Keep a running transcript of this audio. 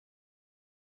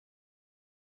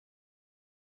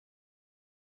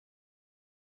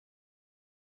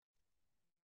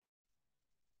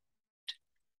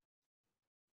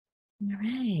All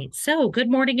right. So, good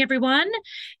morning, everyone.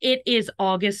 It is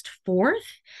August 4th.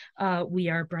 We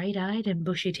are bright-eyed and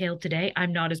bushy-tailed today.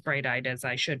 I'm not as bright-eyed as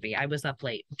I should be. I was up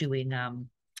late doing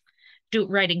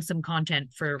writing some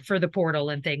content for the portal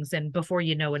and things, and before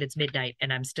you know it, it's midnight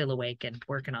and I'm still awake and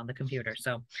working on the computer.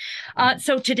 So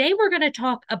today we're going to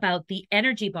talk about the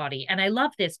energy body, and I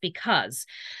love this because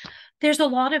there's a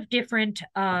lot of different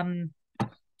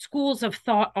schools of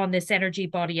thought on this energy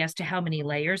body as to how many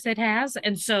layers it has.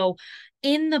 And so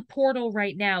in the portal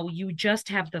right now, you just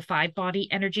have the five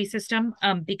body energy system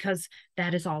because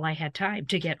that is all I had time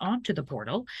to get onto the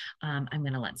portal. I'm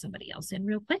going to let somebody else in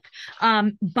real quick.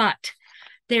 But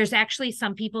there's actually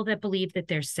some people that believe that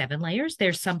there's seven layers.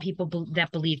 There's some people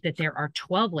that believe that there are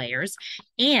 12 layers.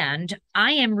 And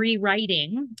I am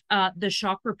rewriting the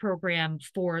chakra program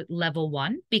for level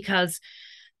one because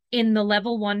in the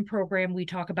level one program, we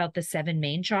talk about the seven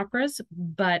main chakras,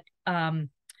 but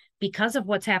because of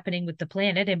what's happening with the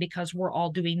planet and because we're all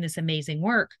doing this amazing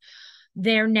work,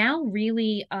 they're now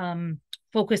really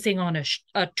focusing on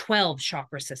a 12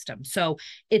 chakra system. So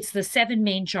it's the seven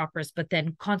main chakras, but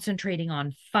then concentrating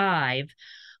on five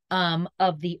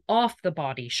of the off the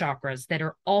body chakras that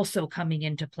are also coming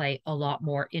into play a lot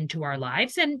more into our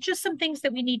lives, and just some things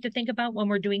that we need to think about when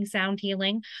we're doing sound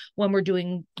healing, when we're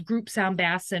doing group sound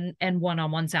baths and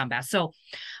one-on-one sound baths. So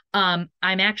I'm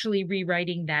actually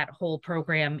rewriting that whole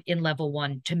program in level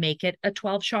one to make it a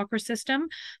 12 chakra system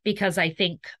because I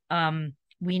think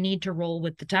we need to roll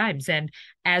with the times. And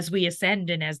as we ascend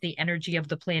and as the energy of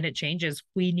the planet changes,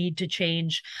 we need to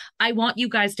change. I want you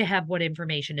guys to have what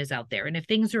information is out there. And if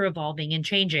things are evolving and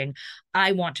changing,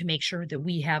 I want to make sure that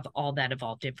we have all that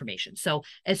evolved information. So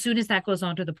as soon as that goes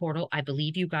onto the portal, I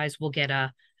believe you guys will get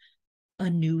a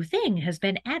new thing has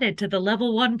been added to the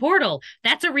level one portal.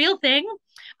 That's a real thing.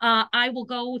 I will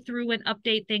go through and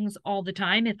update things all the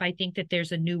time if I think that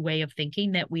there's a new way of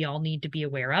thinking that we all need to be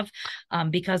aware of,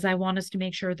 because I want us to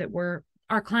make sure that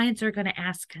our clients are going to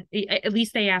ask, at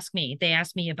least they ask me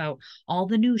about all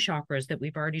the new chakras that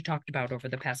we've already talked about over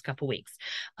the past couple weeks.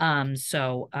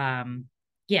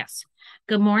 Yes.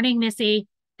 Good morning, Missy.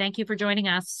 Thank you for joining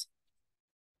us.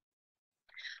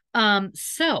 Um,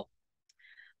 so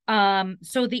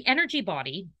so the energy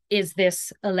body is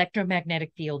this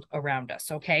electromagnetic field around us.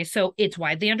 Okay. So it's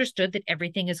widely understood that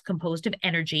everything is composed of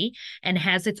energy and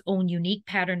has its own unique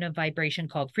pattern of vibration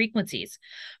called frequencies.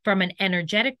 From an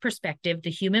energetic perspective,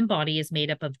 the human body is made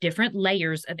up of different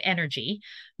layers of energy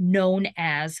known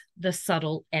as the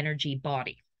subtle energy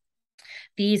body.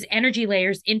 These energy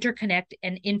layers interconnect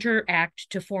and interact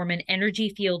to form an energy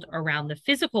field around the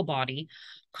physical body,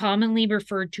 commonly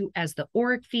referred to as the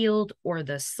auric field or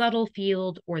the subtle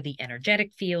field or the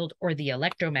energetic field or the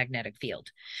electromagnetic field.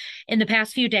 In the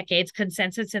past few decades,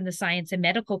 consensus in the science and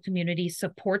medical community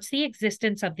supports the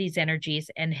existence of these energies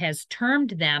and has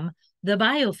termed them the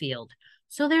biofield.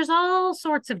 So there's all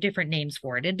sorts of different names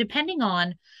for it. And depending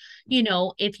on,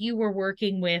 if you were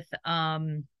working with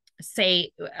say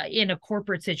in a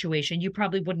corporate situation, you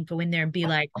probably wouldn't go in there and be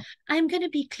like, I'm going to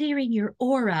be clearing your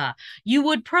aura. You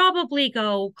would probably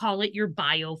go call it your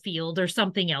biofield or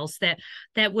something else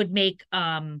that would make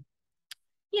that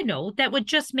would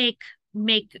just make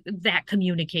that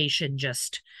communication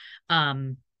just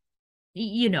um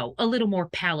a little more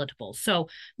palatable. So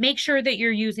make sure that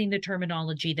you're using the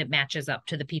terminology that matches up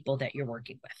to the people that you're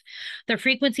working with. The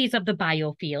frequencies of the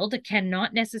biofield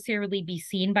cannot necessarily be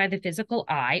seen by the physical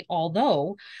eye,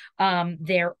 although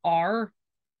there are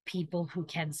people who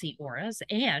can see auras,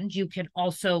 and you can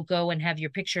also go and have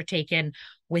your picture taken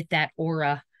with that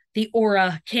aura, the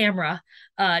aura camera,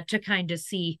 to kind of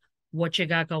see what you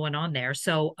got going on there.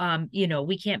 So,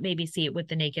 we can't maybe see it with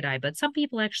the naked eye, but some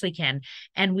people actually can.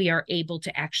 And we are able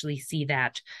to actually see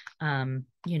that,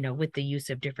 with the use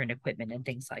of different equipment and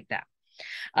things like that.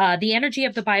 The energy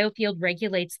of the biofield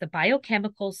regulates the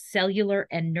biochemical, cellular,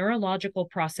 and neurological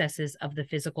processes of the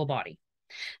physical body.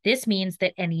 This means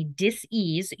that any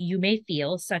dis-ease you may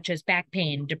feel, such as back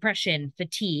pain, depression,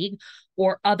 fatigue,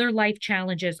 or other life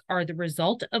challenges, are the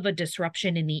result of a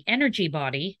disruption in the energy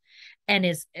body, and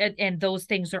those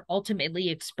things are ultimately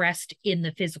expressed in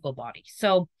the physical body.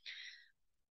 So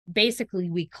basically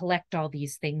we collect all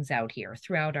these things out here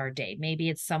throughout our day. Maybe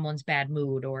it's someone's bad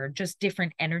mood or just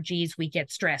different energies. We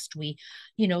get stressed.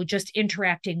 Just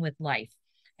interacting with life.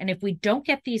 And if we don't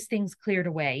get these things cleared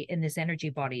away in this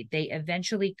energy body, they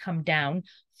eventually come down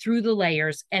through the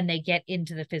layers and they get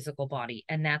into the physical body.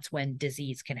 And that's when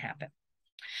disease can happen.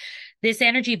 This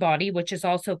energy body, which is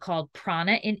also called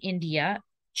prana in India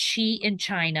Qi in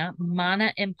China,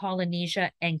 Mana in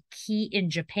Polynesia, and Ki in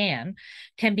Japan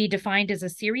can be defined as a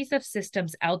series of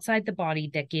systems outside the body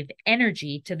that give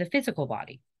energy to the physical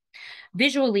body.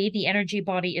 Visually, the energy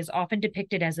body is often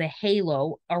depicted as a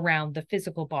halo around the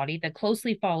physical body that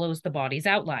closely follows the body's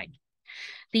outline.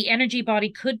 The energy body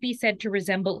could be said to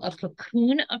resemble a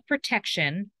cocoon of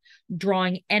protection,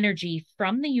 drawing energy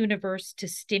from the universe to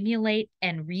stimulate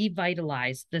and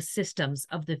revitalize the systems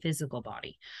of the physical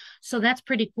body. So that's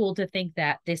pretty cool to think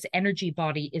that this energy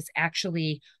body is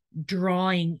actually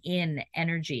drawing in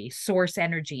energy, source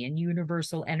energy, and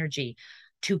universal energy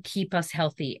to keep us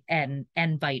healthy and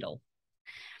vital.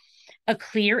 A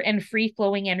clear and free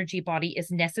flowing energy body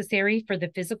is necessary for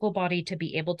the physical body to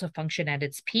be able to function at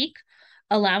its peak,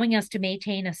 allowing us to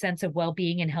maintain a sense of well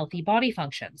being and healthy body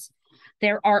functions.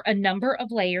 There are a number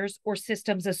of layers or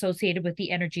systems associated with the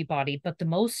energy body, but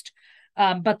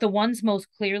the ones most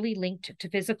clearly linked to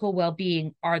physical well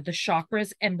being are the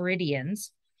chakras and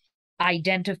meridians,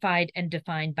 identified and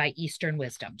defined by Eastern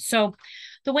wisdom. So,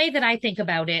 the way that I think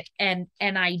about it, and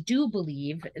I do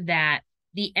believe that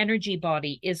the energy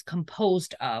body is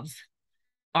composed of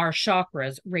our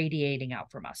chakras radiating out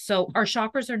from us. So our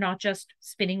chakras are not just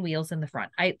spinning wheels in the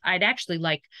front. I'd actually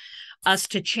like us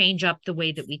to change up the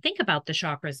way that we think about the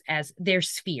chakras as they're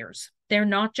spheres. They're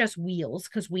not just wheels,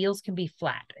 because wheels can be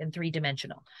flat and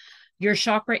three-dimensional. Your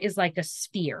chakra is like a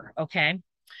sphere, okay?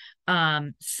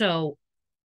 So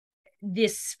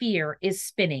this sphere is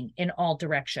spinning in all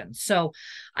directions. So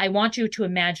I want you to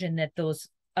imagine that those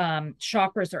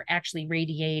chakras are actually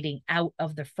radiating out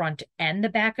of the front and the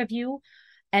back of you,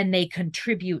 and they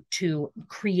contribute to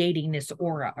creating this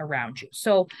aura around you.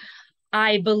 So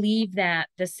I believe that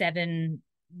the seven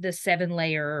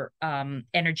layer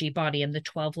energy body and the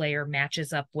 12 layer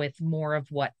matches up with more of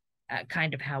what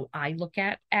kind of how I look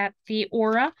at the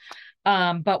aura.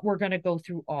 But we're going to go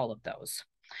through all of those.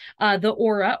 The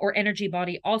aura or energy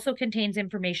body also contains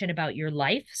information about your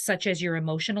life, such as your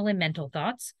emotional and mental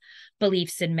thoughts,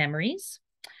 beliefs, and memories.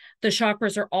 The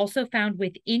chakras are also found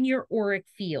within your auric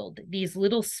field. These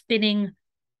little spinning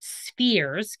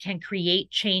spheres can create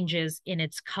changes in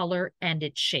its color and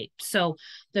its shape. So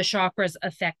the chakras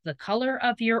affect the color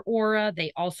of your aura.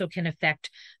 They also can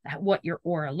affect what your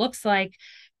aura looks like.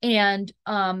 And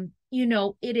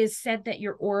it is said that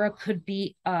your aura could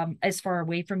be as far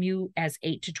away from you as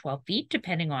 8 to 12 feet,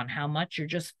 depending on how much you're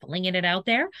just flinging it out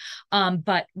there.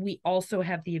 But we also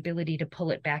have the ability to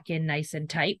pull it back in nice and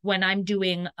tight. When I'm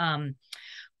doing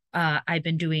I've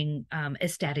been doing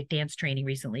ecstatic dance training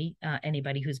recently.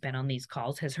 Anybody who's been on these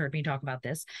calls has heard me talk about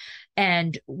this.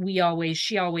 And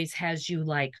she always has you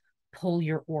like pull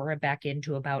your aura back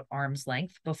into about arm's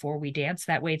length before we dance.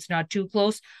 That way it's not too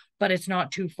close, but it's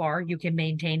not too far. You can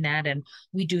maintain that. And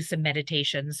we do some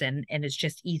meditations and it's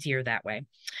just easier that way.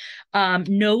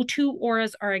 No two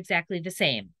auras are exactly the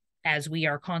same, as we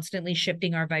are constantly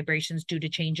shifting our vibrations due to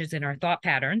changes in our thought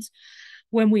patterns.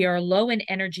 When we are low in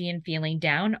energy and feeling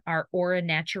down, our aura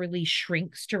naturally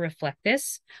shrinks to reflect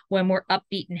this. When we're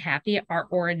upbeat and happy, our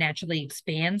aura naturally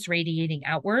expands, radiating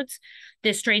outwards.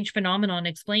 This strange phenomenon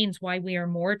explains why we are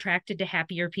more attracted to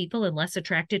happier people and less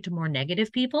attracted to more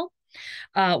negative people.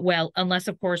 Well, unless,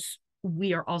 of course,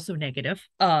 we are also negative,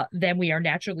 then we are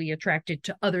naturally attracted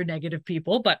to other negative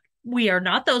people, but we are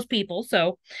not those people.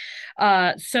 So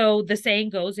the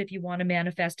saying goes, if you want to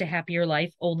manifest a happier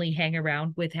life, only hang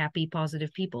around with happy,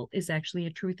 positive people, is actually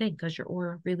a true thing, because your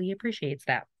aura really appreciates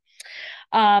that.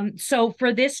 So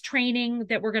for this training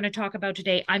that we're going to talk about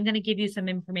today, I'm going to give you some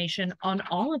information on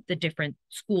all of the different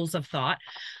schools of thought.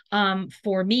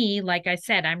 For me, like I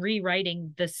said, I'm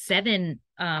rewriting the 7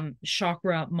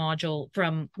 chakra module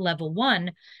from level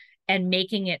 1 and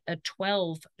making it a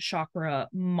 12 chakra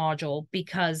module,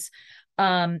 because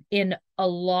in a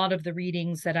lot of the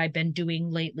readings that I've been doing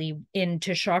lately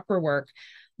into chakra work,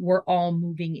 we're all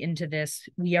moving into this.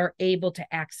 We are able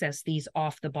to access these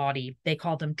off the body. They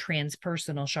call them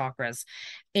transpersonal chakras.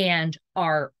 And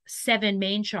our 7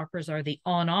 main chakras are the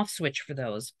on-off switch for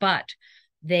those. But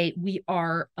we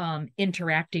are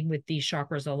interacting with these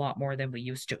chakras a lot more than we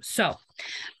used to. So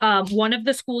one of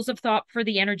the schools of thought for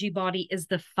the energy body is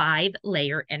the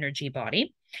 5-layer energy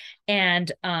body.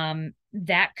 And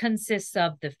that consists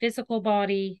of the physical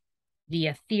body, the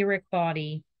etheric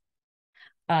body,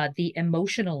 the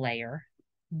emotional layer,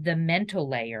 the mental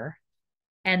layer,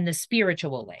 and the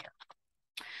spiritual layer.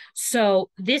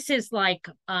 So this is like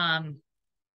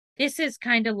this is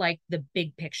kind of like the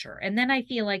big picture. And then I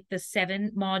feel like the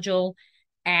 7 module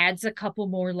adds a couple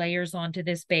more layers onto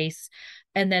this base,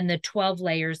 and then the 12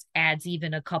 layers adds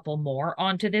even a couple more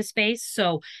onto this base.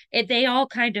 So they all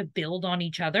kind of build on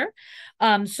each other.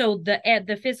 So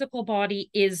the physical body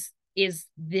is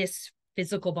this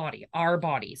physical body, our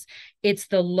bodies. It's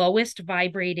the lowest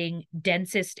vibrating,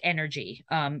 densest energy.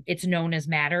 It's known as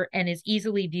matter and is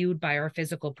easily viewed by our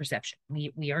physical perception.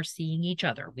 We are seeing each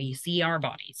other. We see our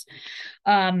bodies.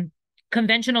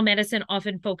 Conventional medicine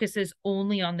often focuses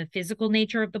only on the physical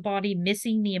nature of the body,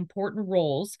 missing the important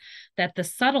roles that the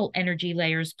subtle energy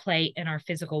layers play in our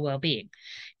physical well-being.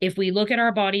 If we look at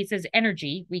our bodies as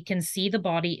energy, we can see the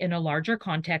body in a larger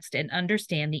context and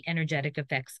understand the energetic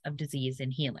effects of disease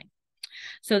and healing.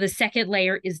 So the second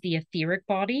layer is the etheric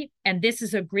body, and this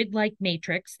is a grid-like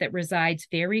matrix that resides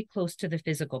very close to the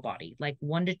physical body, like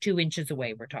 1 to 2 inches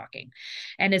away, we're talking,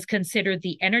 and is considered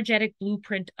the energetic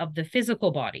blueprint of the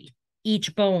physical body.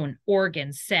 Each bone,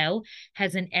 organ, cell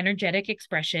has an energetic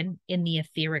expression in the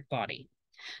etheric body.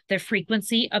 The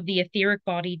frequency of the etheric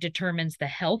body determines the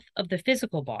health of the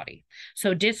physical body.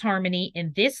 So disharmony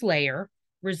in this layer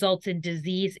results in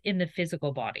disease in the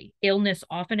physical body. Illness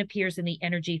often appears in the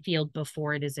energy field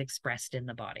before it is expressed in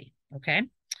the body. Okay.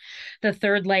 The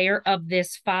third layer of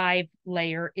this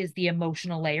 5-layer is the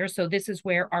emotional layer. So this is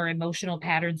where our emotional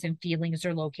patterns and feelings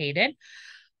are located.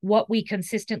 What we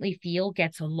consistently feel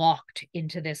gets locked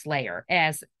into this layer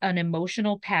as an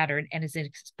emotional pattern and is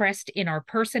expressed in our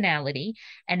personality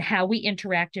and how we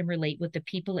interact and relate with the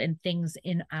people and things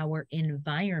in our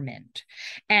environment.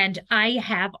 And I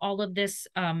have all of this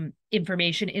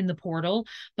information in the portal,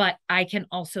 but I can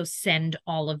also send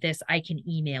all of this. I can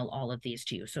email all of these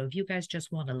to you. So if you guys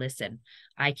just want to listen,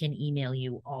 I can email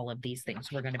you all of these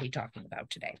things we're going to be talking about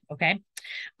today. Okay.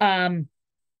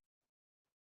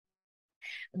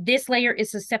 This layer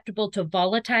is susceptible to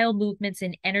volatile movements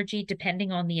in energy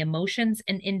depending on the emotions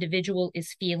an individual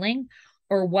is feeling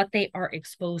or what they are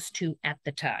exposed to at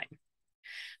the time.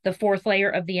 The fourth layer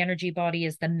of the energy body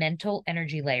is the mental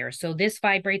energy layer. So this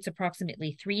vibrates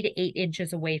approximately 3 to 8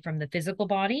 inches away from the physical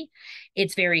body.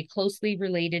 It's very closely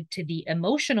related to the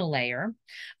emotional layer.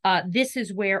 This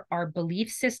is where our belief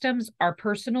systems, our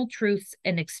personal truths,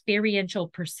 and experiential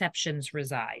perceptions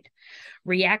reside.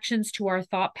 Reactions to our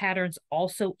thought patterns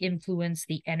also influence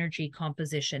the energy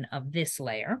composition of this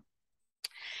layer.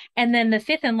 And then the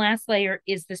fifth and last layer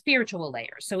is the spiritual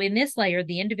layer. So in this layer,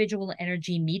 the individual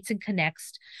energy meets and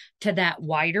connects to that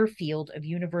wider field of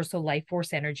universal life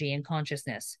force energy and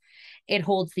consciousness. It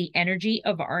holds the energy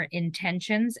of our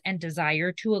intentions and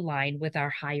desire to align with our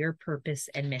higher purpose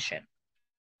and mission.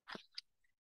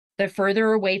 The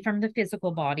further away from the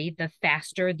physical body, the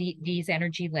faster these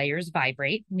energy layers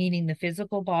vibrate, meaning the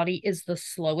physical body is the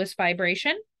slowest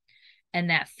vibration. And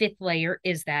that fifth layer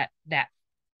is that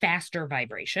faster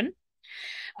vibration.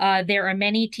 There are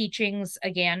many teachings,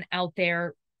 again, out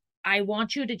there. I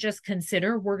want you to just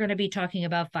consider, we're going to be talking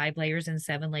about 5 layers and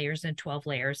 7 layers and 12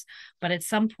 layers, but at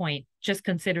some point, just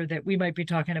consider that we might be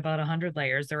talking about 100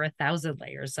 layers or 1,000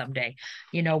 layers someday.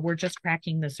 You know, we're just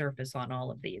cracking the surface on all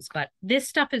of these, but this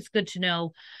stuff is good to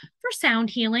know for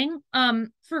sound healing.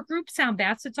 For group sound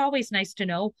baths, it's always nice to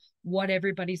know what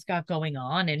everybody's got going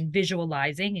on and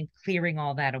visualizing and clearing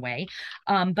all that away.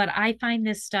 But I find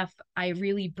this stuff, I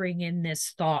really bring in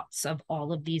this thoughts of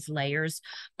all of these layers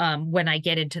when I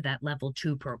get into that level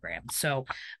 2 program. So,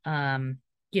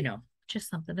 you know, just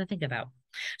something to think about.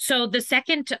 So the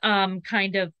second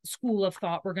kind of school of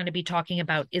thought we're going to be talking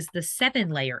about is the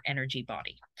 7-layer energy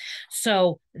body.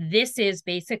 So this is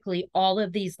basically all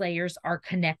of these layers are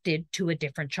connected to a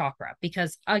different chakra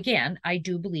because, again, I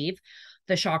do believe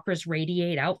the chakras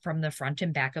radiate out from the front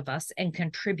and back of us and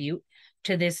contribute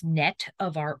to this net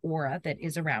of our aura that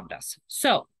is around us.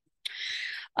 So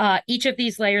each of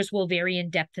these layers will vary in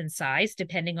depth and size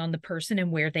depending on the person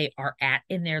and where they are at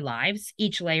in their lives.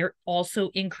 Each layer also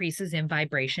increases in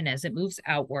vibration as it moves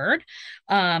outward.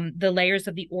 The layers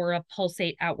of the aura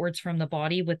pulsate outwards from the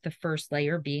body, with the first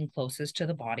layer being closest to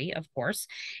the body, of course.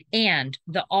 And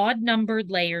the odd-numbered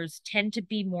layers tend to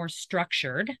be more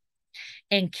structured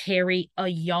and carry a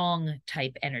yang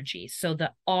type energy. So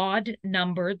the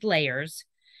odd-numbered layers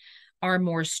are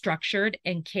more structured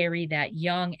and carry that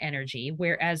yang energy,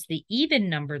 whereas the even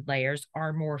numbered layers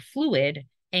are more fluid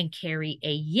and carry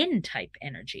a yin type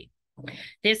energy.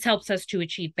 This helps us to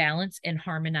achieve balance and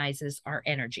harmonizes our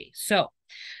energy. So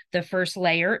the first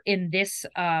layer in this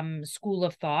school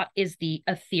of thought is the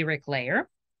etheric layer.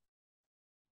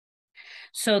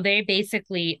 So they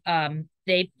basically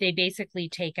they basically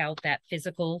take out the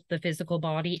physical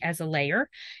body as a layer.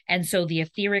 And so the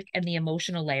etheric and the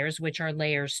emotional layers, which are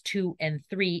layers 2 and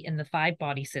 3 in the 5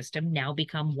 body system, now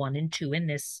become 1 and 2 in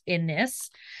this.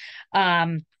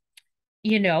 Um,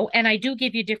 and I do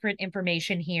give you different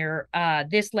information here.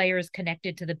 This layer is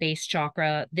connected to the base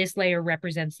chakra. This layer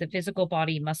represents the physical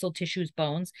body, muscle, tissues,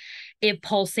 bones. It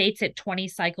pulsates at 20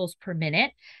 cycles per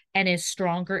minute and is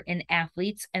stronger in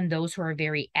athletes and those who are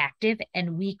very active,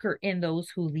 and weaker in those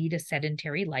who lead a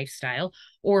sedentary lifestyle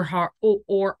or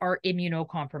are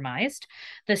immunocompromised.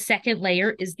 The second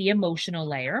layer is the emotional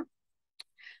layer.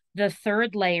 The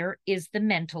third layer is the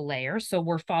mental layer. So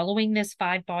we're following this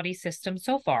 5 body system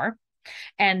so far.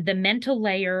 And the mental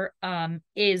layer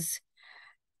is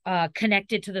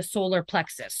connected to the solar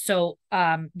plexus. So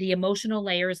the emotional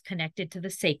layer is connected to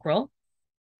the sacral,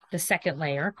 the second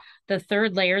layer. The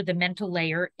third layer, the mental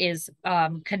layer, is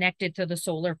connected to the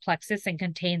solar plexus and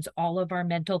contains all of our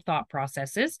mental thought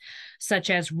processes,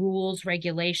 such as rules,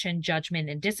 regulation,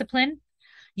 judgment, and discipline.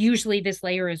 Usually this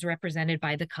layer is represented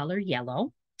by the color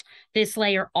yellow. This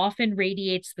layer often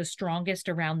radiates the strongest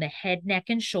around the head, neck,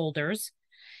 and shoulders,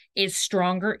 is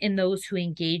stronger in those who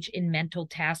engage in mental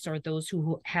tasks or those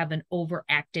who have an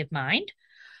overactive mind.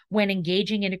 When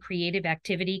engaging in a creative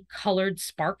activity, colored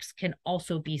sparks can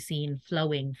also be seen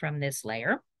flowing from this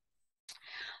layer.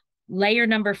 Layer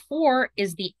number 4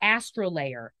 is the astral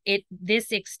layer.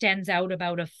 This extends out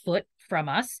about a foot from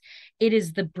us. It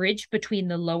is the bridge between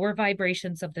the lower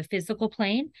vibrations of the physical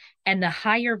plane and the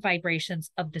higher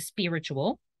vibrations of the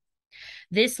spiritual.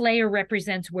 This layer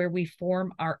represents where we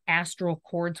form our astral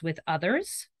cords with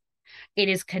others. It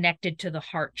is connected to the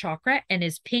heart chakra and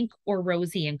is pink or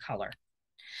rosy in color.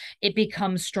 It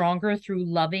becomes stronger through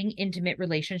loving, intimate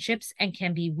relationships and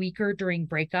can be weaker during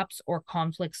breakups or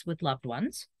conflicts with loved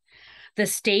ones. The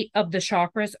state of the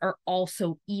chakras are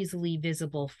also easily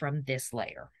visible from this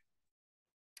layer.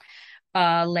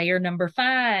 Layer number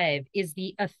 5 is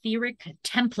the etheric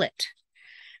template.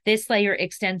 This layer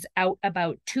extends out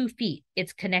about 2 feet.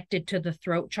 It's connected to the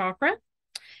throat chakra.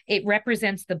 It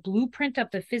represents the blueprint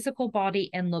of the physical body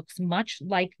and looks much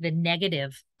like the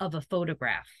negative of a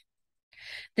photograph.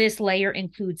 This layer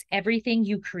includes everything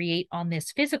you create on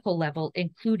this physical level,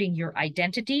 including your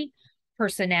identity,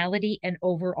 personality, and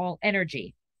overall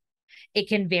energy. It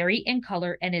can vary in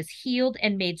color and is healed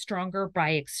and made stronger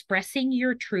by expressing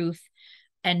your truth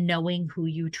and knowing who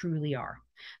you truly are.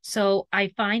 So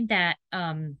I find that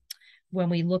when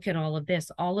we look at all of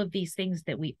this, all of these things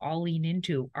that we all lean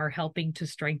into are helping to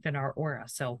strengthen our aura.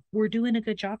 So we're doing a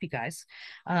good job, you guys.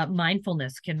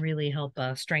 Mindfulness can really help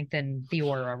strengthen the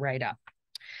aura right up.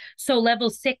 So level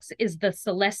 6 is the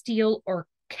celestial or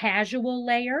casual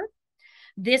layer.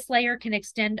 This layer can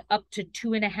extend up to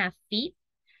 2.5 feet.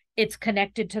 It's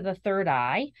connected to the third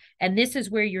eye, and this is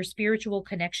where your spiritual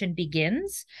connection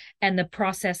begins and the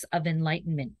process of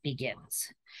enlightenment begins.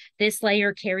 This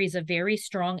layer carries a very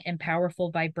strong and powerful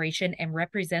vibration and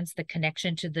represents the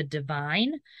connection to the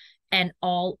divine and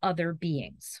all other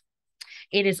beings.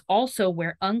 It is also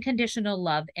where unconditional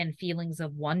love and feelings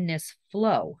of oneness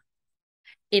flow.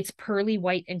 It's pearly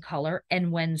white in color, and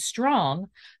when strong,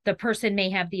 the person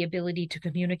may have the ability to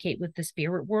communicate with the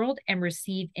spirit world and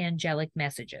receive angelic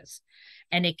messages,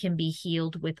 and it can be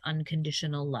healed with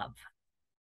unconditional love.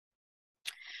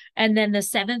 And then the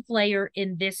 7th layer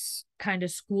in this kind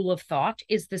of school of thought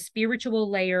is the spiritual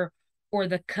layer, or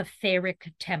the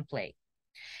etheric template.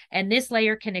 And this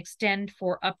layer can extend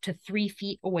for up to 3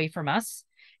 feet away from us.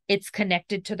 It's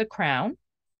connected to the crown.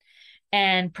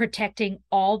 And protecting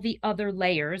all the other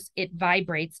layers, it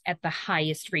vibrates at the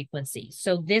highest frequency.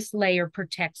 So this layer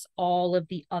protects all of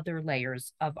the other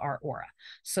layers of our aura.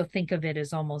 So think of it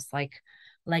as almost like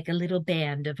a little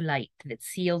band of light that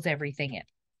seals everything in.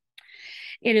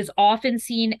 It is often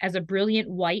seen as a brilliant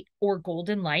white or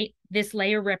golden light. This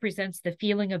layer represents the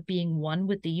feeling of being one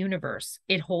with the universe.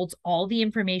 It holds all the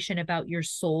information about your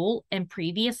soul and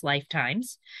previous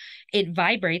lifetimes. It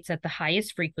vibrates at the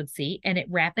highest frequency and it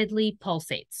rapidly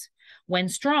pulsates. When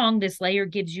strong, this layer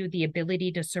gives you the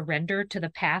ability to surrender to the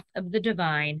path of the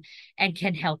divine and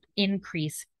can help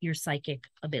increase your psychic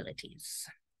abilities.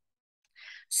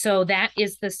 So that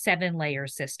is the 7-layer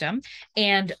system.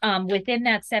 And within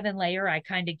that 7-layer, I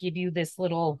kind of give you this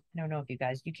little, I don't know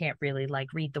if you can't really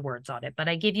like read the words on it, but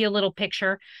I give you a little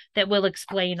picture that will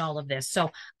explain all of this.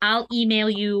 So I'll email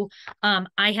you.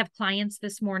 I have clients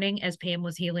this morning, as Pam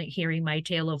was hearing my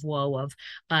tale of woe of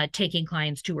taking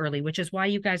clients too early, which is why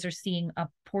you guys are seeing a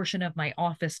portion of my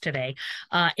office today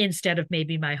instead of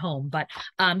maybe my home. But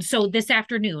so this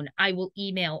afternoon, I will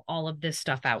email all of this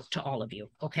stuff out to all of you.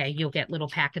 Okay. You'll get little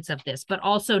packets of this, but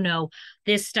also know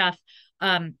this stuff.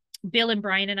 Bill and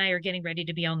Brian and I are getting ready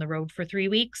to be on the road for 3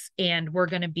 weeks, and we're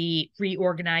going to be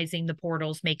reorganizing the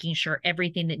portals, making sure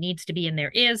everything that needs to be in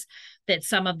there is, that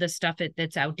some of the stuff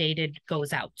that's outdated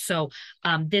goes out. So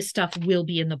this stuff will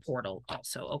be in the portal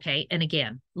also. Okay. And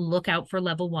again, look out for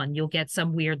level 1. You'll get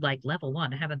some weird, like, level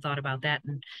 1. I haven't thought about that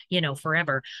in,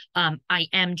 forever. I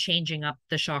am changing up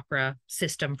the chakra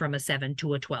system from a 7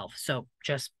 to a 12. So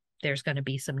just, there's going to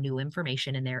be some new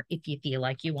information in there if you feel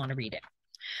like you want to read it.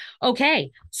 Okay,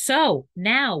 so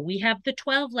now we have the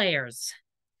 12 layers.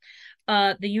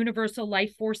 The universal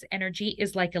life force energy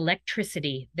is like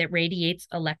electricity that radiates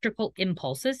electrical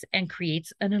impulses and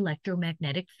creates an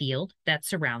electromagnetic field that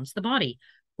surrounds the body.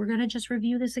 We're going to just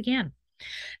review this again.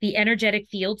 The energetic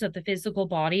fields of the physical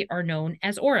body are known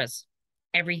as auras.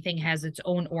 Everything has its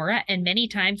own aura, and many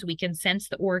times we can sense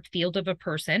the auric field of a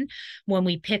person when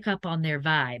we pick up on their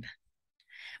vibe.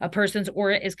 A person's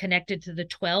aura is connected to the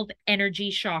 12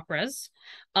 energy chakras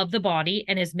of the body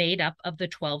and is made up of the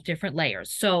 12 different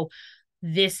layers. So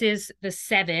this is the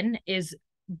 7 is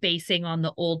basing on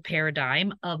the old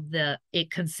paradigm of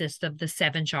it consists of the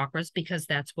 7 chakras, because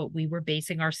that's what we were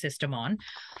basing our system on.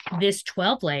 This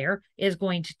 12 layer is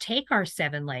going to take our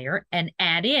 7 layer and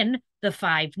add in the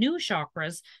 5 new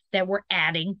chakras that we're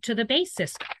adding to the base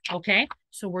system. Okay.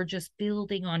 So we're just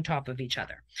building on top of each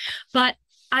other. But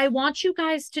I want you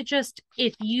guys to just,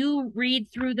 if you read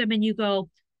through them and you go,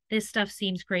 this stuff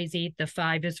seems crazy, the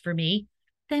 5 is for me,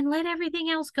 then let everything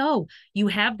else go. You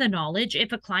have the knowledge.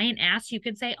 If a client asks, you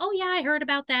can say, oh yeah, I heard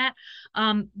about that.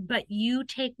 But you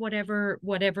take whatever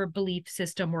belief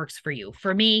system works for you.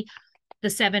 For me, the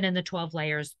 7 and the 12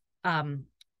 layers,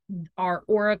 our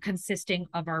aura consisting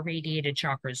of our radiated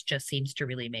chakras just seems to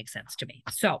really make sense to me.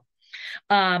 So,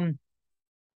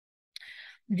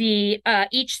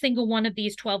 each single one of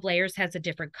these 12 layers has a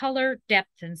different color,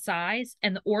 depth, and size,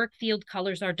 and the auric field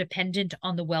colors are dependent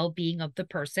on the well-being of the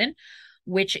person,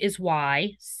 which is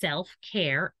why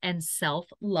self-care and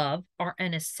self-love are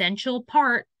an essential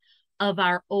part of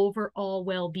our overall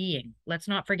well-being. Let's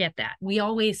not forget that. We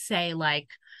always say, like,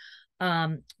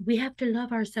 we have to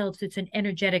love ourselves. It's an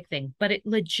energetic thing, but it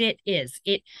legit is.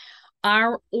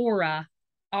 Our aura,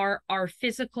 our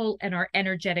physical and our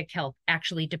energetic health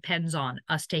actually depends on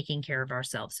us taking care of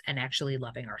ourselves and actually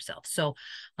loving ourselves. So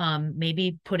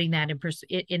maybe putting that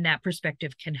in that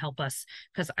perspective can help us,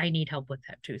 because I need help with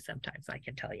that too sometimes, I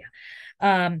can tell you.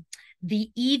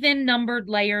 The even numbered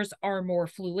layers are more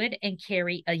fluid and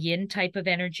carry a yin type of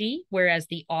energy, whereas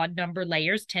the odd numbered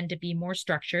layers tend to be more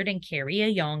structured and carry a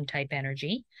yang type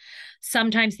energy.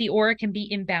 Sometimes the aura can be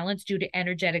imbalanced due to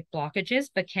energetic blockages,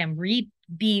 but can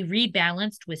be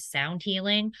rebalanced with sound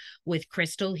healing, with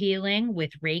crystal healing,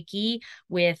 with Reiki,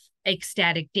 with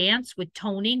ecstatic dance, with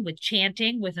toning, with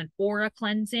chanting, with an aura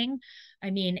cleansing.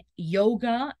 I mean,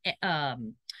 yoga,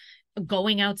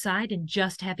 going outside and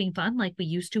just having fun like we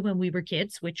used to when we were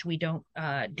kids, which we don't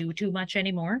do too much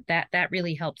anymore. That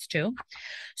really helps too.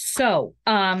 So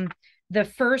the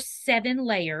first 7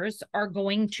 layers are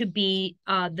going to be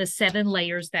the 7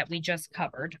 layers that we just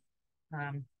covered.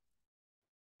 And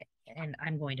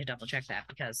I'm going to double check that,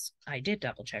 because I did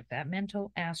double check that.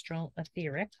 Mental, astral,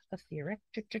 etheric.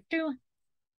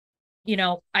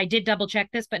 I did double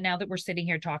check this, but now that we're sitting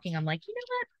here talking, I'm like, you know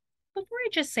what? Before I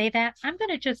just say that, I'm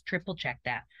going to just triple check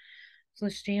that.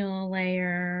 Celestial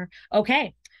layer.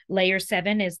 Okay. Layer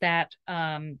 7 is that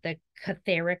the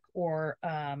catheric, or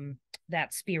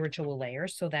that spiritual layer.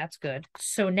 So that's good.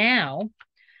 So now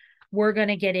we're going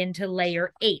to get into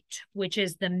layer 8, which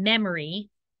is the memory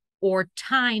or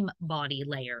time body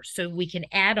layer. So we can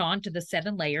add on to the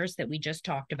 7 layers that we just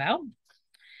talked about.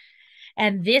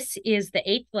 And this is the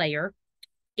 8th layer,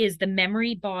 is the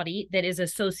memory body that is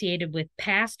associated with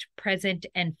past, present,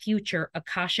 and future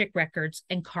Akashic records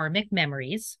and karmic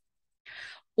memories,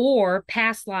 or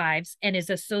past lives, and is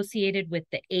associated with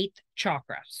the 8th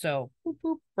chakra. So boop,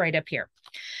 boop, right up here,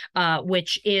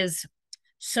 which is,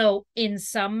 so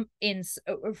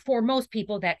for most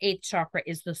people, that 8th chakra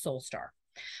is the soul star.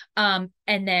 And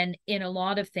then in a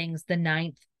lot of things, the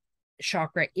 9th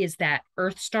chakra is that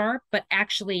earth star, but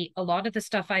actually a lot of the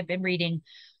stuff I've been reading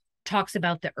talks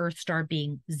about the earth star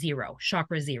being 0,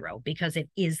 chakra 0, because it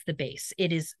is the base.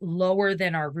 It is lower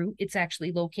than our root. It's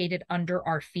actually located under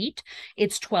our feet.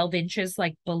 It's 12 inches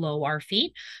like below our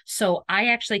feet. So I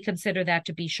actually consider that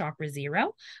to be chakra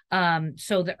 0.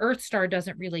 So the earth star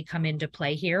doesn't really come into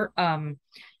play here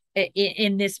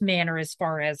in this manner, as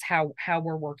far as how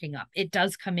we're working up. It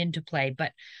does come into play,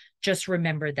 but just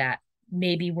remember that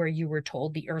maybe where you were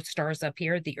told the earth star is up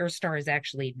here, the earth star is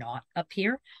actually not up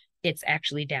here. it's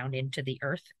actually down into the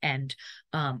earth. And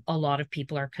a lot of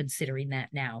people are considering that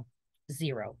now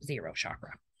zero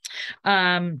chakra.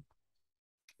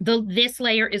 This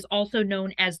layer is also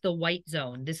known as the white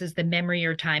zone. This is the memory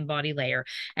or time body layer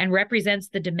and represents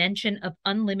the dimension of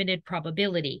unlimited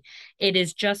probability. It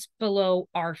is just below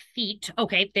our feet.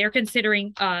 Okay, they're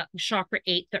considering chakra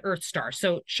 8, the Earth star.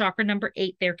 So chakra number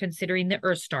 8, they're considering the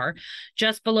Earth star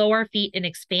just below our feet and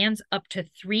expands up to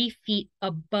 3 feet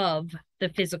above the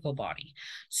physical body.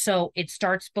 So it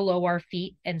starts below our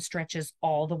feet and stretches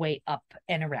all the way up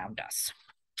and around us.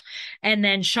 And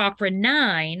then chakra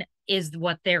 9 is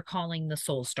what they're calling the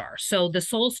soul star. So the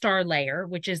soul star layer,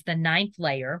 which is the 9th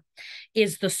layer,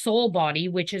 is the soul body,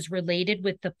 which is related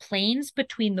with the planes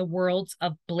between the worlds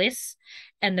of bliss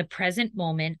and the present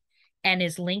moment and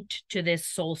is linked to this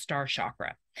soul star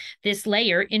chakra. This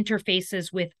layer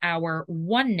interfaces with our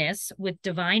oneness with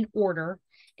divine order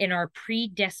in our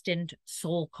predestined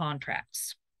soul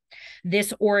contracts.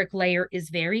 This auric layer is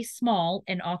very small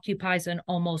and occupies an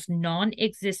almost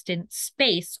non-existent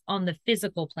space on the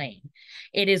physical plane.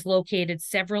 It is located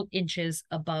several inches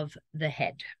above the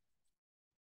head.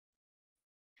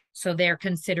 So they're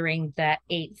considering that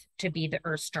 8th to be the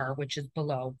Earth star, which is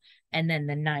below, and then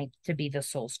the 9th to be the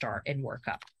soul star and work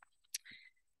up.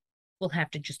 We'll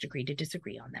have to just agree to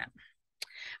disagree on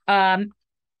that.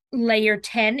 Layer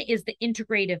 10 is the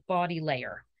integrative body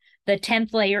layer. The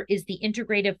 10th layer is the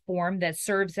integrative form that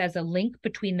serves as a link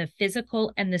between the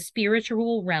physical and the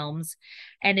spiritual realms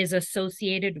and is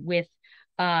associated with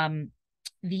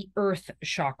the Earth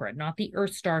chakra, not the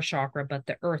Earth star chakra, but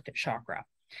the Earth chakra.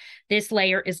 This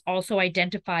layer is also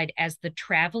identified as the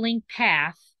traveling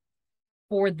path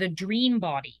for the dream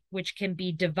body, which can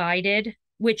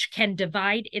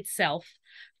divide itself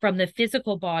from the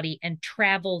physical body and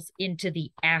travels into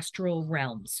the astral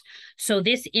realms. So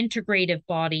this integrative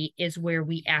body is where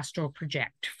we astral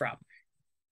project from.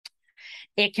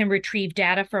 It can retrieve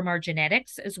data from our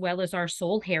genetics as well as our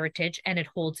soul heritage, and it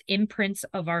holds imprints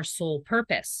of our soul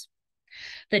purpose.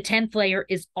 The 10th layer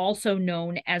is also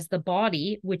known as the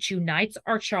body, which unites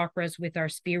our chakras with our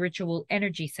spiritual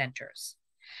energy centers.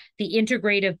 The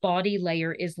integrative body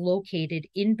layer is located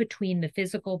in between the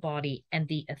physical body and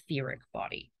the etheric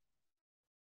body.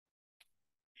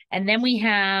 And then we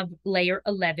have layer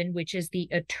 11, which is the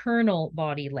eternal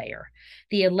body layer.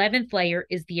 The 11th layer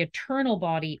is the eternal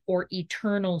body or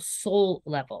eternal soul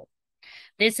level.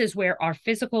 This is where our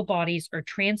physical bodies are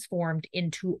transformed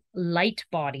into light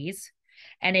bodies,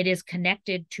 and it is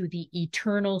connected to the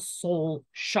eternal soul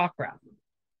chakra.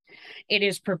 It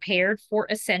is prepared for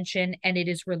ascension, and it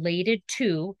is related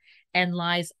to and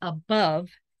lies above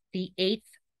the 8th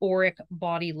auric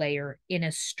body layer in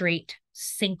a straight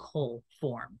sinkhole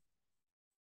form.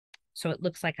 So it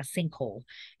looks like a sinkhole.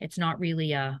 It's not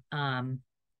really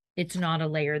it's not a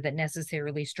layer that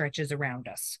necessarily stretches around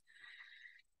us.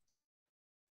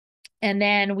 And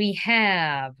then we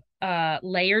have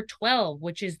layer 12,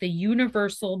 which is the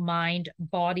universal mind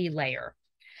body layer.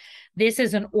 This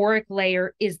is an auric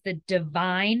layer, is the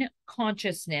divine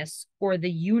consciousness or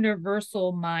the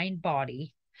universal mind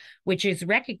body, which is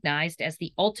recognized as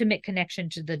the ultimate connection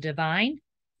to the divine,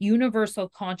 universal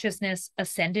consciousness,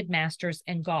 ascended masters,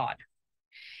 and God.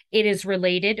 It is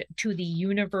related to the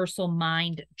universal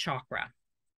mind chakra.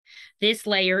 This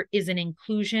layer is an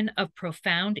inclusion of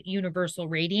profound universal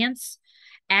radiance,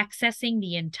 accessing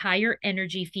the entire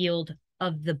energy field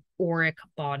of the auric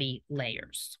body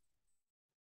layers.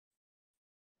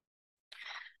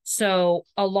 So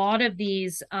a lot of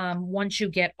these, once you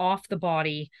get off the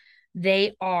body,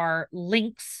 they are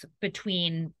links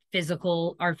between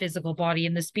our physical body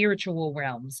and the spiritual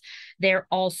realms. They're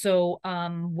also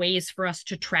ways for us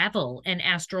to travel and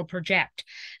astral project.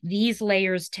 These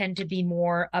layers tend to be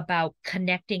more about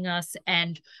connecting us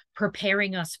and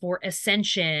preparing us for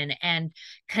ascension and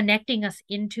connecting us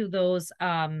into those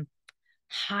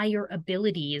higher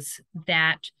abilities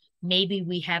that maybe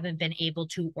we haven't been able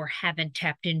to or haven't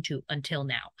tapped into until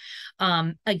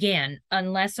now. Again,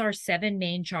 unless our 7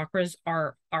 main chakras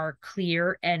are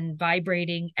clear and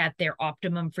vibrating at their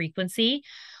optimum frequency,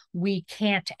 we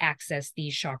can't access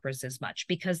these chakras as much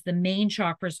because the main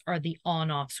chakras are the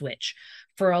on-off switch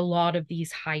for a lot of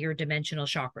these higher dimensional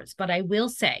chakras. But I will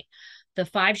say the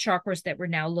 5 chakras that we're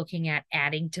now looking at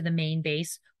adding to the main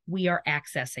base, we are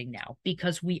accessing now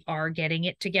because we are getting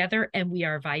it together and we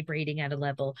are vibrating at a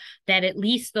level that at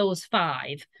least those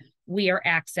 5 we are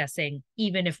accessing,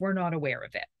 even if we're not aware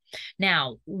of it.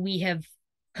 Now, we have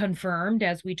confirmed,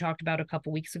 as we talked about a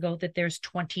couple weeks ago, that there's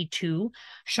 22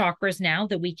 chakras now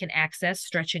that we can access,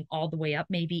 stretching all the way up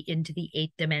maybe into the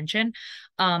eighth dimension.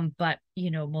 But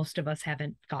most of us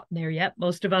haven't gotten there yet.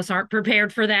 Most of us aren't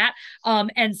prepared for that.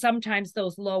 And sometimes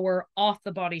those lower off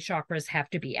the body chakras have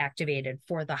to be activated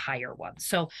for the higher ones.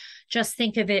 So just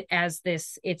think of it as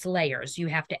this, it's layers. You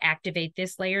have to activate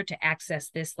this layer to access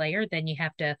this layer. Then you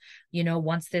have to,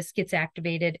 once this gets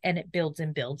activated, and it builds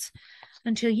and builds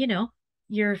until,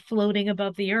 you're floating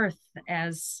above the earth,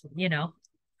 as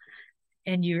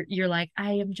and you're like,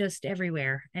 I am just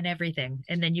everywhere and everything,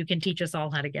 and then you can teach us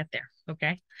all how to get there.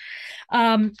 Okay.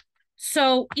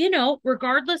 So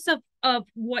regardless of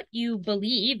what you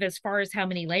believe as far as how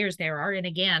many layers there are, and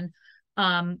again,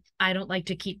 I don't like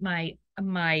to keep I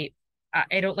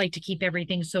don't like to keep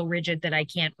everything so rigid that I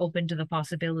can't open to the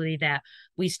possibility that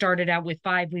we started out with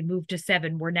 5, we moved to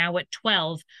 7, we're now at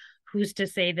 12. Who's to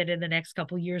say that in the next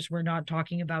couple of years we're not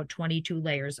talking about 22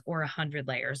 layers or 100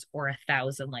 layers or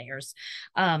 1,000 layers?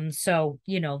 So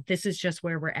this is just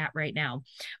where we're at right now.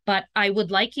 But I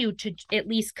would like you to at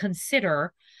least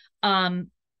consider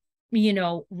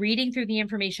reading through the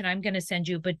information I'm going to send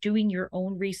you, but doing your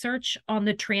own research on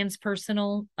the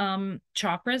transpersonal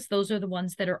chakras. Those are the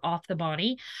ones that are off the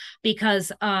body,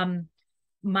 because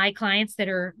my clients that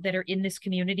are in this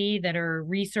community that are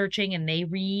researching, and they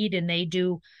read and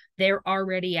they're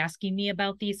already asking me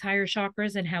about these higher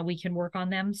chakras and how we can work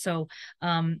on them. So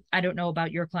I don't know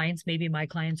about your clients. Maybe my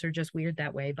clients are just weird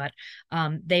that way, but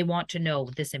they want to know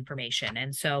this information.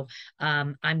 And so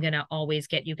I'm going to always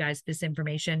get you guys this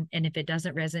information. And if it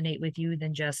doesn't resonate with you,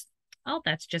 then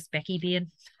that's just Becky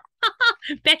being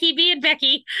Becky being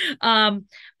Becky. But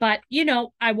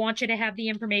I want you to have the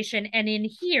information. And in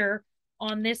here,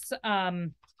 on this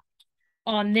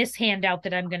handout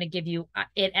that I'm going to give you,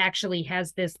 it actually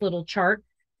has this little chart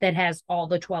that has all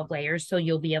the 12 layers. So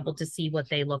you'll be able to see what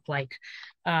they look like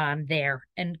there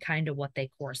and kind of what they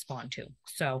correspond to.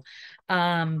 So,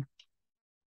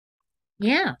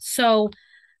 yeah. So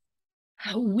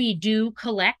we do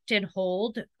collect and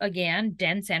hold, again,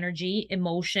 dense energy,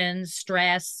 emotions,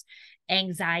 stress,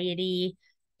 anxiety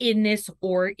in these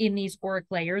auric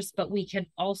layers, but we can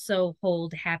also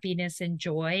hold happiness and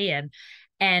joy,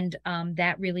 and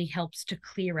that really helps to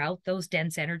clear out those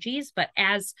dense energies. But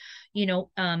as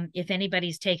if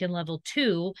anybody's taken level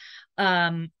 2,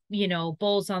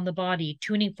 bowls on the body,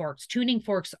 tuning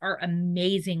forks are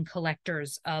amazing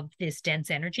collectors of this dense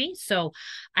energy. So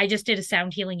I just did a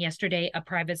sound healing yesterday, a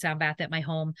private sound bath at my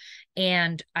home,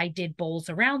 and I did bowls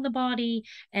around the body,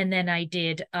 and then I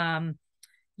did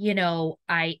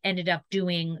I ended up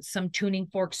doing some tuning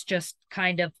forks, just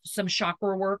kind of some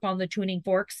chakra work on the tuning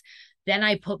forks. Then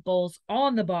I put bowls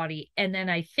on the body, and then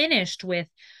I finished with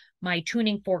my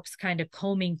tuning forks kind of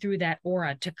combing through that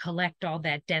aura to collect all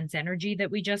that dense energy that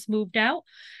we just moved out.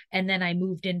 And then I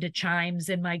moved into chimes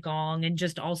and my gong and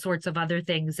just all sorts of other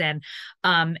things. And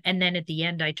then at the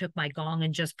end, I took my gong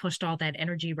and just pushed all that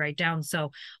energy right down. So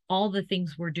all the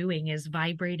things we're doing is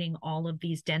vibrating all of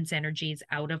these dense energies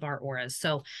out of our auras.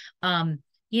 So,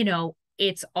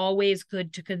 it's always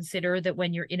good to consider that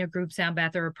when you're in a group sound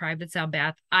bath or a private sound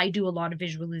bath. I do a lot of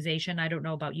visualization. I don't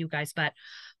know about you guys, but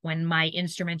when my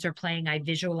instruments are playing, I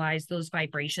visualize those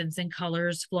vibrations and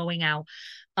colors flowing out.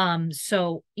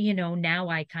 So, now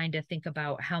I kind of think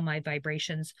about how my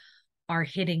vibrations are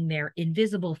hitting their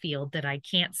invisible field that I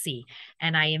can't see.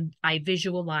 And I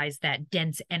visualize that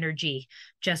dense energy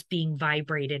just being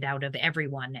vibrated out of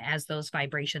everyone as those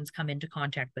vibrations come into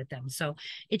contact with them. So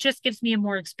it just gives me a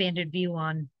more expanded view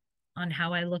on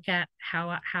how I look at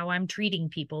how I'm treating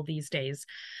people these days.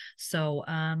 So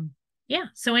yeah.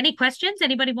 So any questions?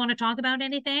 Anybody want to talk about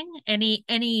anything? Any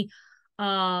thing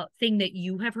that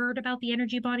you have heard about the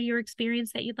energy body or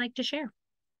experience that you'd like to share?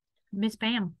 Miss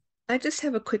Pam. I just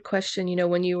have a quick question.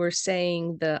 When you were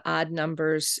saying the odd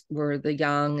numbers were the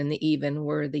yang and the even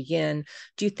were the yin,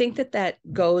 do you think that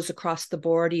goes across the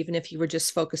board, even if you were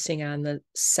just focusing on the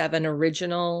 7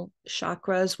 original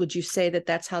chakras? Would you say that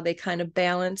that's how they kind of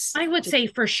balance? I would say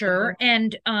for sure.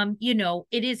 And,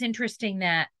 it is interesting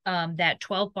that that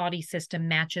 12 body system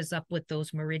matches up with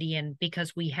those meridian,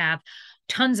 because we have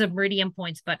tons of meridian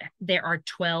points, but there are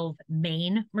 12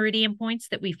 main meridian points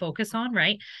that we focus on,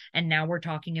 right? And now we're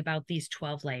talking about these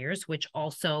 12 layers, which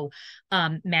also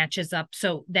matches up.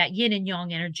 So that yin and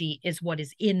yang energy is what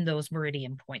is in those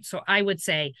meridian points. So I would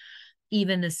say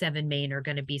even the 7 main are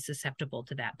going to be susceptible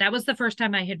to that. That was the first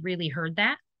time I had really heard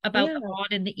that. about Yeah. the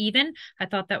odd and the even. I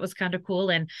thought that was kind of cool.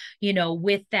 And, you know,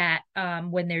 with that,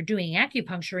 when they're doing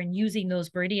acupuncture and using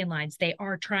those meridian lines, they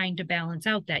are trying to balance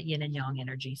out that yin and yang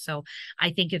energy. So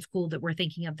I think it's cool that we're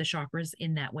thinking of the chakras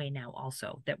in that way now,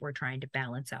 also, that we're trying to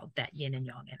balance out that yin and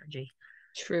yang energy.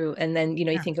 True. And then, you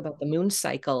know, you Yeah. think about the moon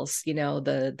cycles, you know,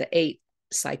 the 8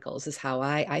 cycles is how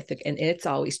I think, and it's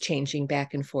always changing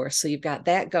back and forth. So you've got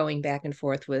that going back and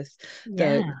forth with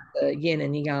Yeah. the yin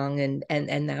and yang,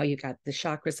 and now you got the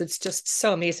chakras. It's just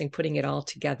so amazing putting it all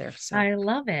together. So I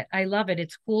love it. I love it.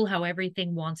 It's cool how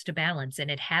everything wants to balance and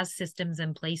it has systems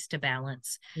in place to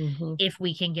balance mhm, if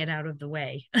we can get out of the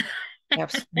way. And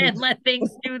absolutely. let things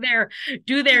do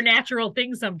their natural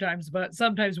things sometimes, but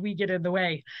sometimes we get in the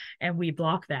way and we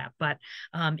block that. But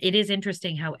it is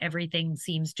interesting how everything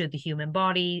seems to the human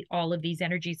body, all of these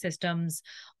energy systems,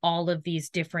 all of these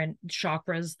different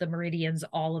chakras, the meridians,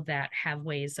 all of that have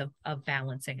ways of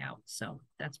balancing out. So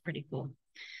that's pretty cool.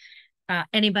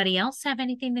 Anybody else have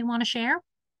anything they want to share?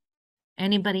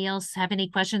 Anybody else have any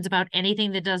questions about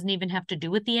anything that doesn't even have to do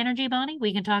with the energy body?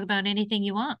 We can talk about anything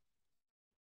you want.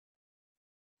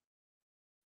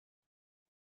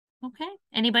 Okay.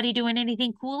 Anybody doing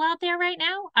anything cool out there right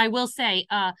now? I will say,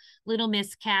 little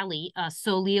Miss Callie,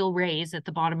 Solil Reyes at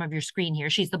the bottom of your screen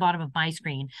here. She's the bottom of my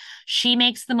screen. She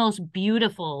makes the most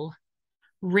beautiful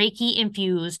Reiki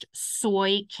infused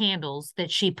soy candles that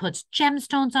she puts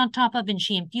gemstones on top of and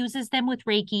she infuses them with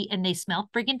Reiki and they smell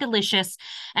friggin' delicious.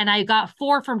 And I got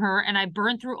 4 from her and I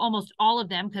burned through almost all of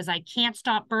them because I can't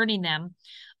stop burning them.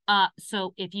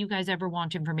 So if you guys ever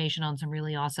want information on some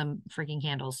really awesome freaking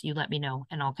candles, you let me know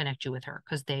and I'll connect you with her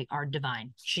because they are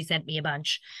divine. She sent me a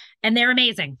bunch and they're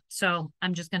amazing. So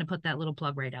I'm just going to put that little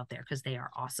plug right out there because they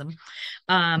are awesome.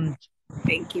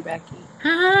 Thank you, Becky.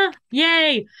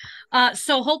 Yay.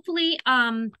 So hopefully,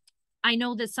 I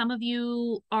know that some of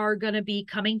you are going to be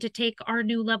coming to take our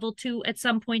new level 2 at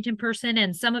some point in person,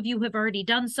 and some of you have already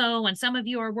done so, and some of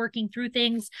you are working through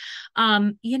things.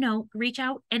 You know, reach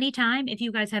out anytime if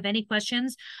you guys have any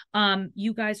questions.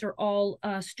 You guys are all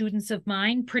students of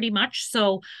mine pretty much.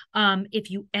 So if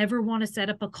you ever want to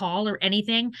set up a call or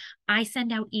anything, I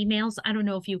send out emails. I don't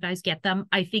know if you guys get them.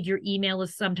 I figure email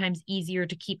is sometimes easier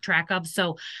to keep track of.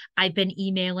 So I've been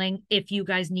emailing if you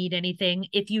guys need anything.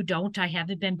 If you don't, I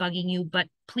haven't been bugging you, but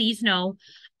please know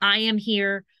I am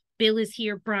here. Bill is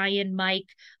here, Brian, Mike,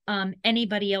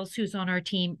 anybody else who's on our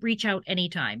team, reach out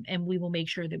anytime and we will make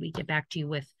sure that we get back to you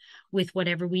with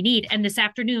whatever we need. And this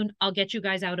afternoon, I'll get you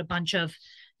guys out a bunch of,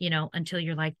 you know, until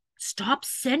you're like, stop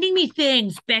sending me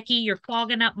things, Becky, you're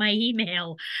clogging up my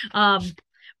email.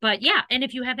 But yeah, and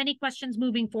if you have any questions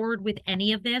moving forward with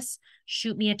any of this,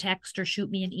 shoot me a text or shoot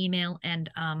me an email and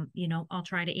you know, I'll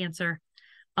try to answer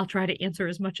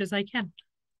as much as I can.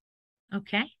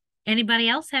 Okay. Anybody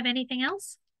else have anything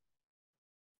else?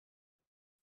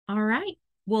 All right.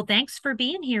 Well, thanks for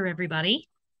being here, everybody.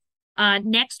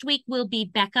 Next week will be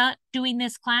Becca doing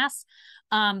this class.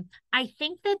 I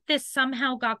think that this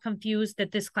somehow got confused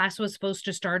that this class was supposed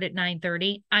to start at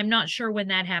 9:30. I'm not sure when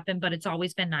that happened, but it's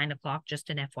always been 9 o'clock, just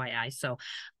an FYI. So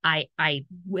I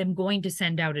am going to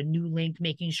send out a new link,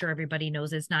 making sure everybody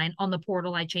knows it's 9. On the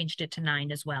portal, I changed it to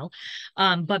 9 as well.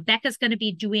 But Becca's going to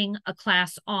be doing a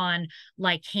class on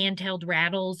like handheld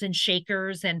rattles and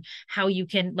shakers and how you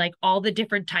can like all the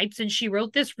different types. And she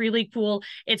wrote this really cool,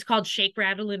 it's called Shake,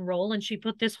 Rattle, and Roll. And she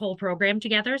put this whole program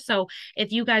together. So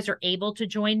if you guys are able to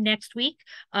join next week,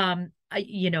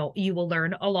 you know, you will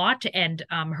learn a lot. And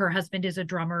her husband is a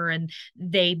drummer and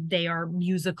they are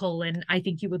musical, and I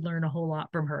think you would learn a whole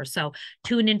lot from her. So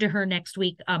tune into her next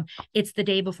week. It's the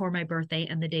day before my birthday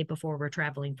and the day before we're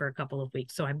traveling for a couple of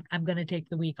weeks, so I'm going to take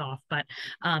the week off, but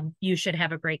you should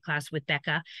have a great class with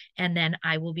Becca, and then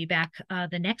I will be back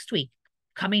the next week,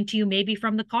 coming to you maybe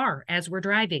from the car as we're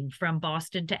driving from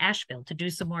Boston to Asheville to do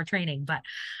some more training. But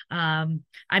I'm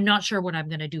not sure what I'm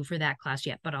going to do for that class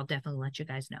yet, but I'll definitely let you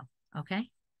guys know. Okay.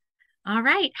 All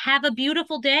right. Have a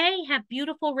beautiful day. Have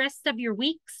beautiful rest of your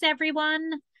weeks,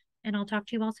 everyone. And I'll talk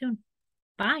to you all soon.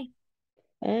 Bye.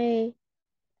 Bye.